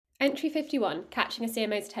Entry 51, catching a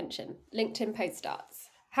CMO's attention. LinkedIn post starts.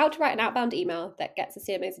 How to write an outbound email that gets a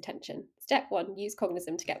CMO's attention. Step 1, use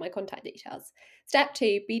Cognism to get my contact details. Step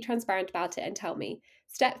 2, be transparent about it and tell me.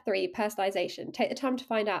 Step 3, personalization. Take the time to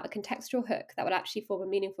find out a contextual hook that would actually form a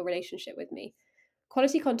meaningful relationship with me.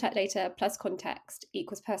 Quality contact data plus context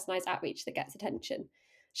equals personalized outreach that gets attention.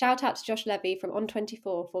 Shout out to Josh Levy from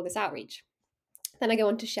On24 for this outreach. Then I go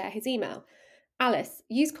on to share his email. Alice,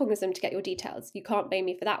 use Cognism to get your details. You can't blame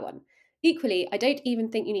me for that one. Equally, I don't even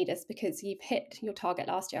think you need us because you've hit your target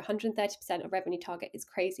last year. 130% of revenue target is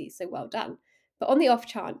crazy, so well done. But on the off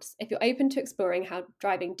chance, if you're open to exploring how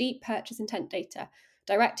driving deep purchase intent data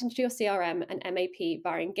direct into your CRM and MAP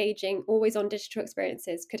via engaging, always on digital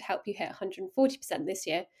experiences could help you hit 140% this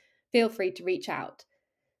year, feel free to reach out.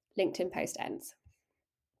 LinkedIn post ends.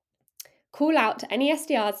 Call out to any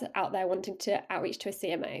SDRs out there wanting to outreach to a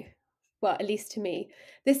CMO. Well, at least to me.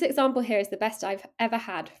 This example here is the best I've ever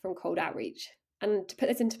had from cold outreach. And to put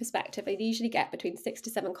this into perspective, I usually get between 6 to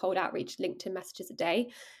 7 cold outreach LinkedIn messages a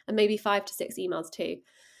day and maybe 5 to 6 emails too.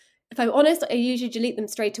 If I'm honest, I usually delete them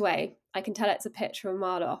straight away. I can tell it's a pitch from a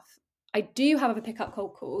mile off. I do, however, pick up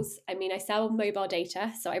cold calls. I mean, I sell mobile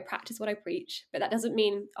data, so I practice what I preach, but that doesn't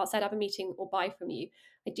mean I'll set up a meeting or buy from you.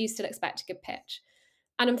 I do still expect a good pitch.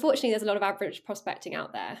 And unfortunately, there's a lot of average prospecting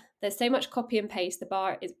out there. There's so much copy and paste, the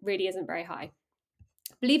bar really isn't very high.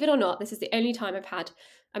 Believe it or not, this is the only time I've had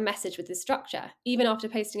a message with this structure, even after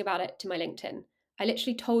posting about it to my LinkedIn. I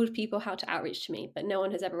literally told people how to outreach to me, but no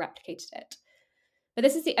one has ever replicated it. But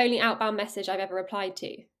this is the only outbound message I've ever replied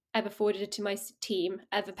to, ever forwarded it to my team,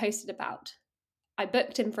 ever posted about. I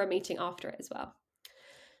booked in for a meeting after it as well.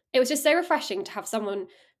 It was just so refreshing to have someone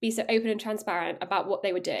be so open and transparent about what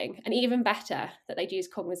they were doing, and even better that they'd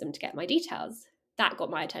used Cognism to get my details. That got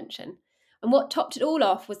my attention. And what topped it all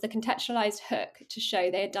off was the contextualized hook to show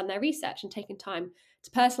they had done their research and taken time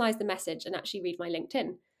to personalize the message and actually read my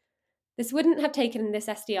LinkedIn. This wouldn't have taken this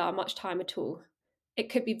SDR much time at all. It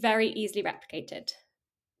could be very easily replicated.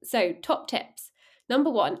 So, top tips. Number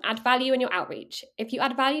 1, add value in your outreach. If you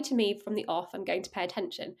add value to me from the off, I'm going to pay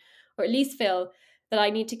attention, or at least feel that I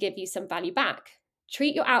need to give you some value back.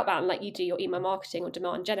 Treat your outbound like you do your email marketing or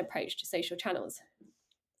demand gen approach to social channels.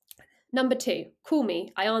 Number 2, call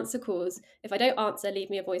me. I answer calls. If I don't answer, leave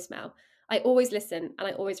me a voicemail. I always listen and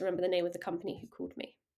I always remember the name of the company who called me.